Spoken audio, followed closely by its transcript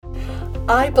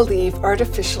I believe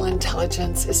artificial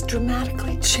intelligence is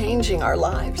dramatically changing our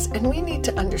lives, and we need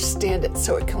to understand it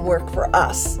so it can work for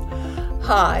us.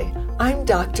 Hi, I'm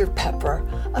Dr. Pepper,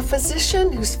 a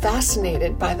physician who's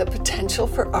fascinated by the potential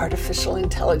for artificial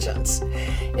intelligence.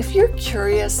 If you're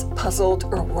curious, puzzled,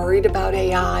 or worried about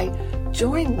AI,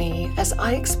 join me as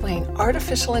I explain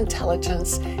artificial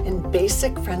intelligence in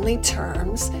basic, friendly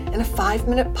terms in a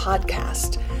 5-minute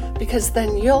podcast, because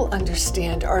then you'll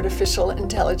understand artificial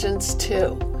intelligence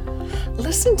too.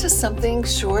 Listen to something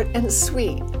short and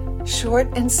sweet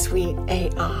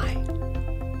AI.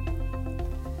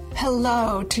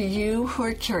 Hello to you who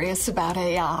are curious about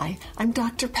AI. I'm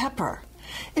Dr. Pepper.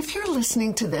 If you're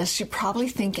listening to this, you probably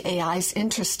think AI is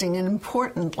interesting and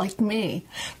important like me,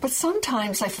 but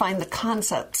sometimes I find the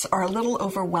concepts are a little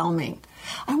overwhelming.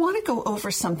 I want to go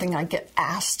over something I get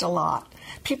asked a lot.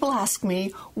 People ask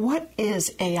me, what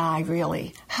is AI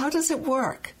really? How does it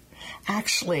work?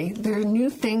 Actually, there are new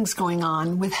things going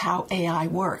on with how AI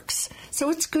works, so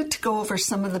it's good to go over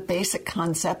some of the basic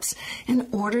concepts in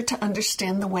order to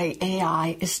understand the way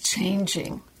AI is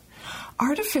changing.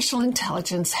 Artificial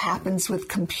intelligence happens with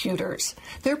computers.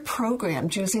 They're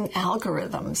programmed using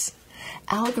algorithms.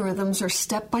 Algorithms are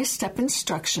step-by-step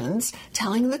instructions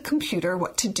telling the computer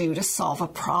what to do to solve a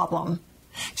problem.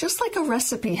 Just like a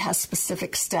recipe has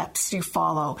specific steps you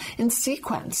follow in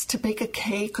sequence to bake a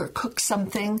cake or cook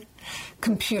something,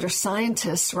 computer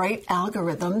scientists write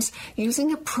algorithms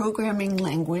using a programming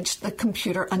language the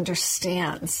computer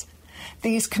understands.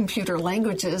 These computer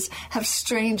languages have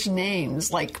strange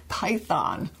names like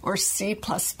Python or C++.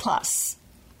 The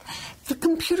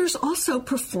computers also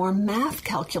perform math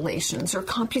calculations or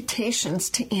computations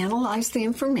to analyze the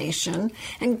information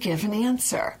and give an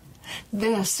answer.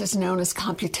 This is known as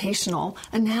computational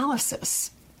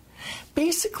analysis.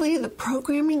 Basically, the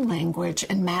programming language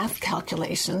and math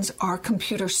calculations are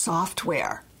computer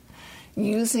software.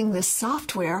 Using this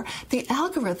software, the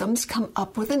algorithms come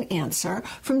up with an answer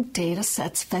from data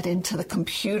sets fed into the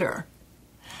computer.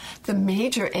 The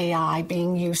major AI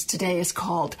being used today is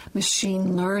called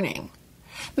machine learning.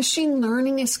 Machine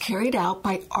learning is carried out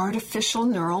by artificial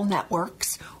neural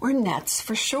networks, or nets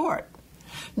for short.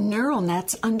 Neural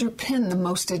nets underpin the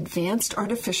most advanced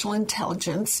artificial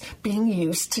intelligence being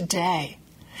used today.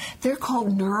 They're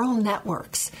called neural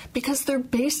networks because they're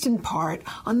based in part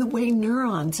on the way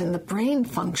neurons in the brain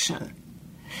function.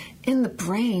 In the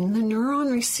brain, the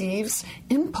neuron receives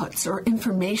inputs or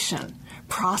information,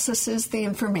 processes the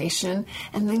information,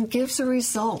 and then gives a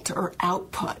result or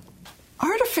output.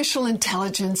 Artificial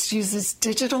intelligence uses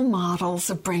digital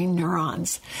models of brain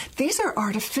neurons. These are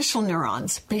artificial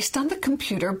neurons based on the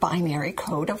computer binary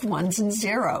code of ones and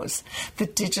zeros. The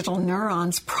digital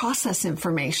neurons process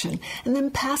information and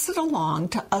then pass it along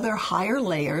to other higher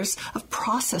layers of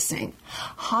processing.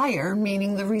 Higher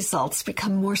meaning the results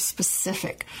become more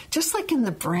specific, just like in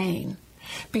the brain.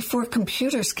 Before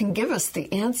computers can give us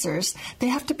the answers, they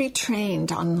have to be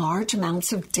trained on large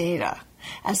amounts of data.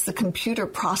 As the computer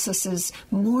processes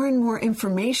more and more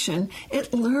information,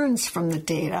 it learns from the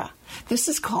data. This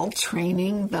is called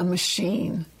training the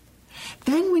machine.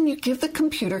 Then when you give the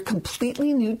computer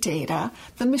completely new data,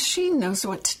 the machine knows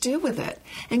what to do with it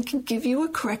and can give you a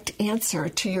correct answer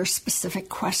to your specific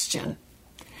question.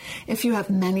 If you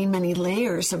have many, many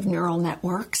layers of neural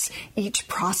networks, each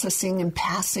processing and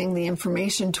passing the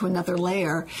information to another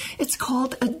layer, it's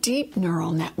called a deep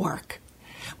neural network.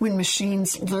 When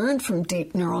machines learn from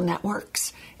deep neural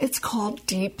networks, it's called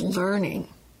deep learning.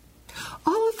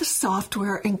 All of the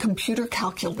software and computer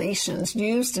calculations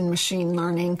used in machine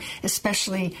learning,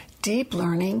 especially deep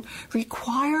learning,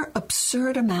 require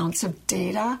absurd amounts of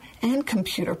data and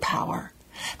computer power.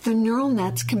 The neural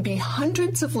nets can be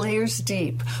hundreds of layers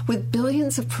deep with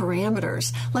billions of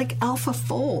parameters like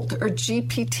AlphaFold or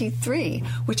GPT-3,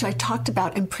 which I talked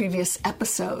about in previous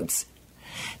episodes.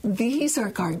 These are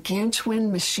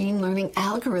gargantuan machine learning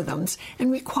algorithms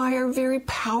and require very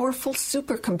powerful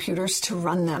supercomputers to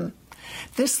run them.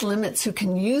 This limits who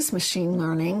can use machine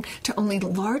learning to only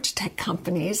large tech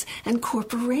companies and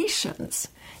corporations.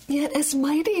 Yet as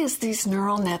mighty as these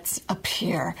neural nets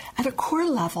appear, at a core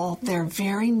level, they're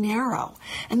very narrow,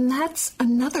 and that's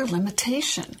another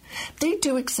limitation. They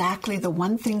do exactly the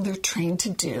one thing they're trained to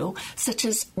do, such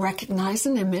as recognize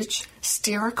an image,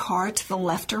 steer a car to the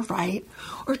left or right,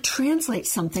 or translate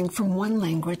something from one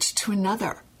language to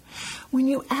another. When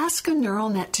you ask a neural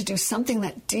net to do something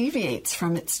that deviates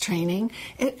from its training,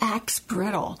 it acts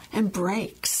brittle and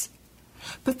breaks.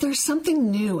 But there's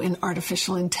something new in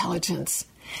artificial intelligence.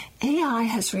 AI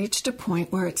has reached a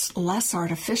point where it's less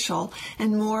artificial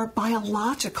and more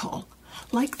biological,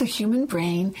 Like the human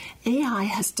brain, AI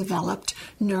has developed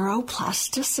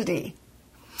neuroplasticity.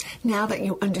 Now that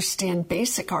you understand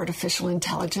basic artificial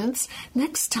intelligence,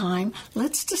 next time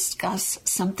let's discuss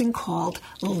something called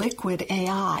liquid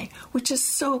AI, which is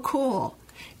so cool.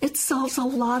 It solves a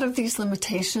lot of these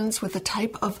limitations with a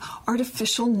type of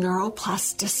artificial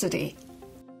neuroplasticity.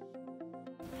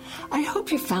 I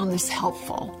hope you found this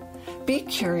helpful. Be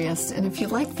curious, and if you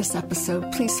like this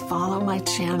episode, please follow my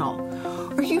channel.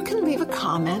 Or you can leave a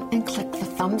comment and click the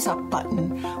thumbs up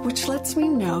button, which lets me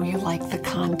know you like the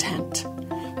content.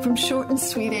 From Short and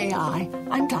Sweet AI,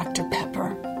 I'm Dr.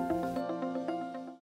 Pepper.